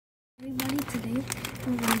Everybody, today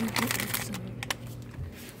we're going to be getting some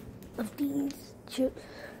of these chips,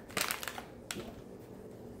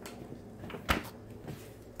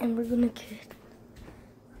 and we're gonna get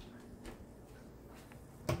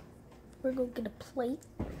a plate.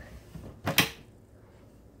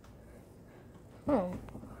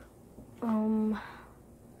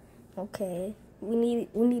 Okay, we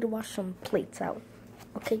need to wash some plates out.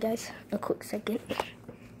 Okay, guys, a quick second.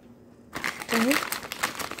 Okay.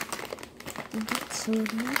 Get some of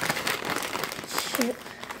these chips.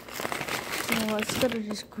 So instead of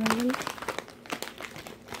just grabbing,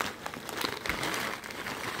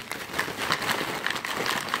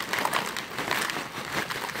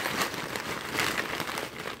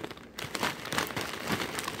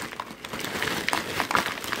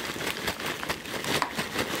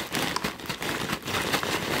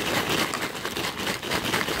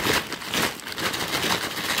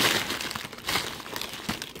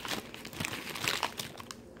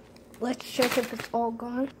 let's check if it's all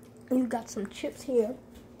gone. You got some chips here.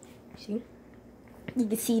 See? You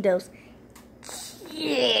can see those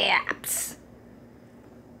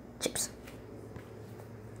chips.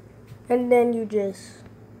 And then you just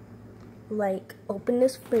like open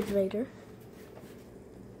this refrigerator.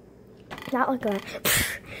 Not like a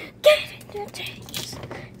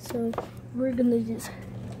so we're gonna just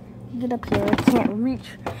get up here. I can't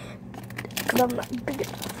reach because I'm not big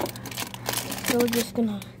enough. So we're just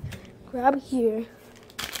gonna grab here.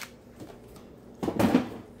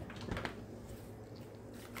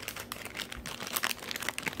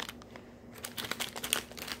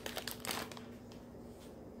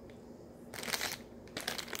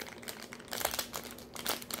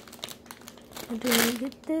 I'm gonna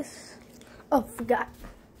get this. Oh, forgot.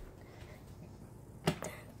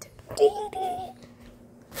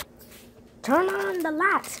 Turn on the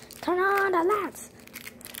lights. Turn on the lights.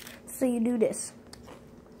 So you do this.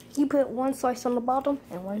 You put one slice on the bottom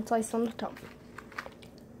and one slice on the top.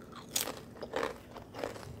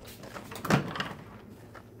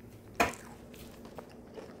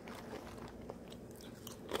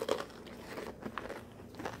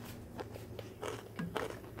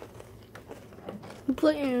 You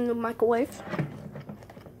put it in the microwave.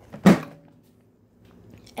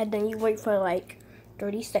 And then you wait for like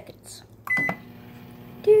 30 seconds.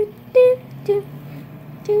 Do, do, do,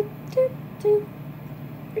 do, do, do.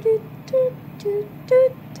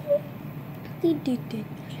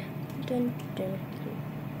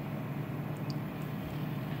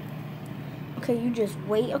 Okay, you just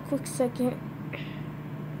wait a quick second.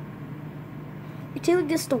 Until it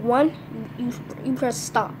gets to 1, you press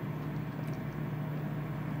stop.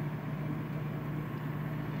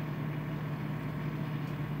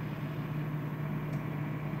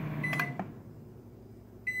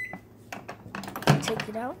 Take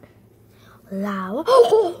it out. Loud.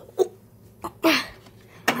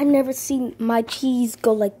 I never seen my cheese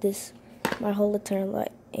go like this my whole entire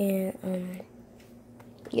life, and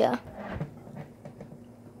yeah,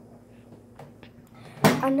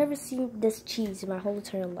 I never seen this cheese in my whole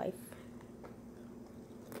entire life.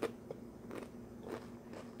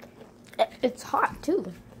 It's hot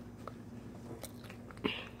too.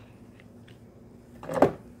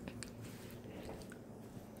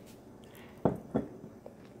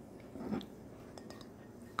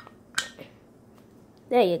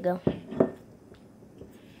 There you go.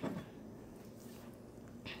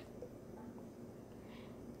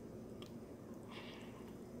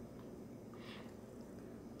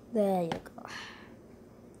 There you go.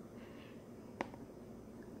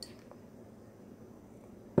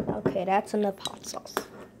 Okay, that's enough hot sauce.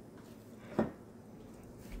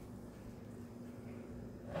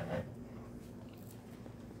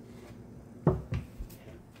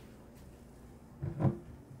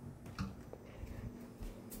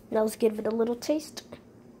 Now let's give it a little taste.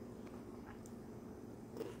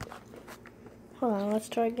 Hold on, let's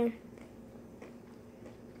try again.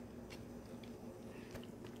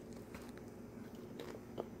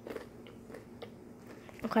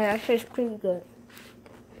 Okay, that tastes pretty good.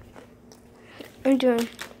 I'm doing.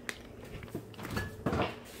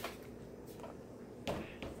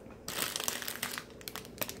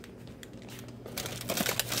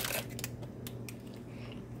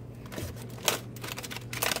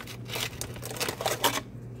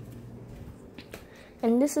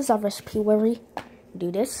 And this is our recipe where we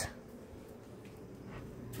do this.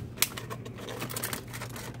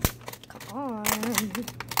 Come on.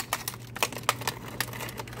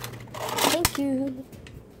 Thank you.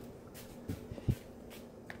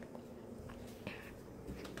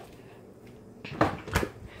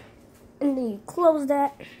 And then you close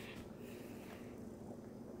that.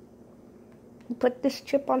 Put this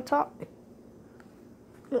chip on top.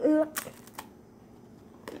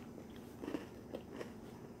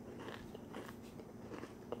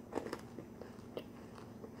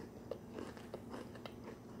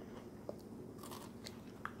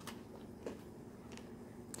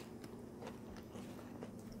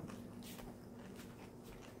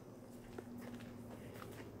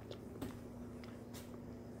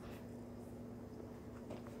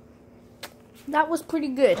 That was pretty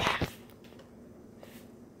good.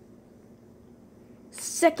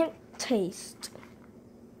 Second taste.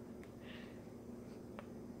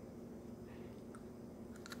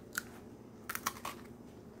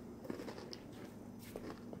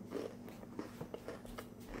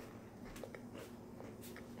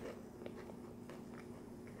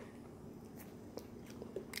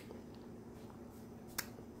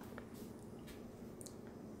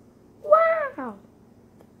 Wow.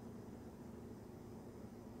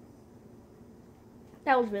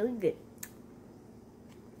 That was really good.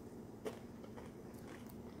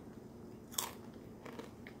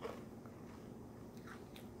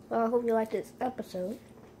 Well, I hope you liked this episode.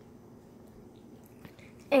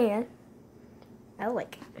 And I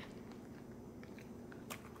like it.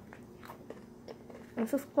 And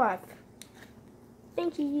subscribe.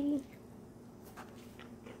 Thank you.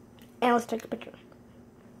 And let's take a picture.